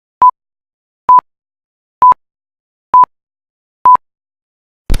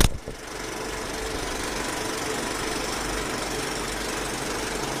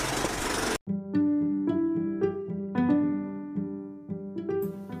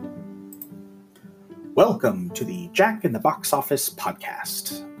Welcome to the Jack in the Box Office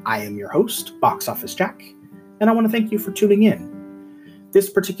podcast. I am your host, Box Office Jack, and I want to thank you for tuning in. This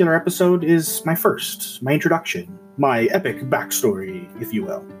particular episode is my introduction, my epic backstory, if you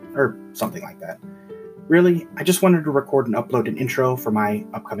will, or something like that. Really, I just wanted to record and upload an intro for my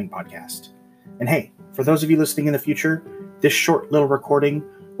upcoming podcast. And hey, for those of you listening in the future, this short little recording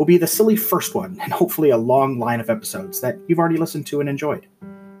will be the silly first one, and hopefully a long line of episodes that you've already listened to and enjoyed.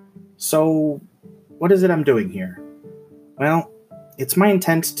 So, what is it I'm doing here? Well, it's my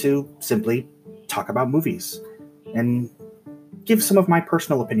intent to simply talk about movies and give some of my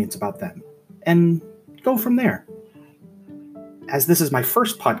personal opinions about them and go from there. As this is my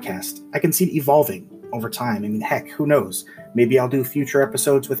first podcast, I can see it evolving over time. I mean, heck, who knows? Maybe I'll do future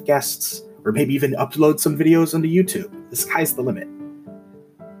episodes with guests, or maybe even upload some videos onto YouTube. The sky's the limit.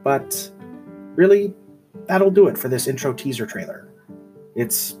 But really, that'll do it for this intro teaser trailer.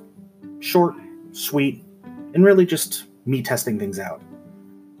 It's short, sweet, and really just me testing things out.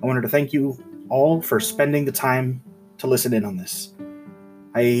 I wanted to thank you all for spending the time to listen in on this.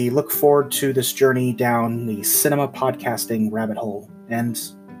 I look forward to this journey down the cinema podcasting rabbit hole, and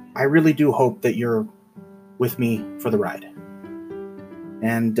I really do hope that you're with me for the ride.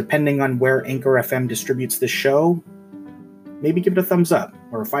 And depending on where Anchor FM distributes this show, maybe give it a thumbs up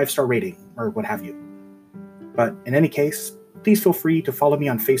or a 5-star rating or what have you. But in any case, please feel free to follow me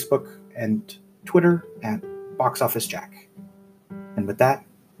on Facebook and Twitter at Box Office Jack. And with that,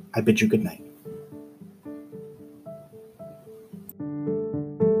 I bid you good night.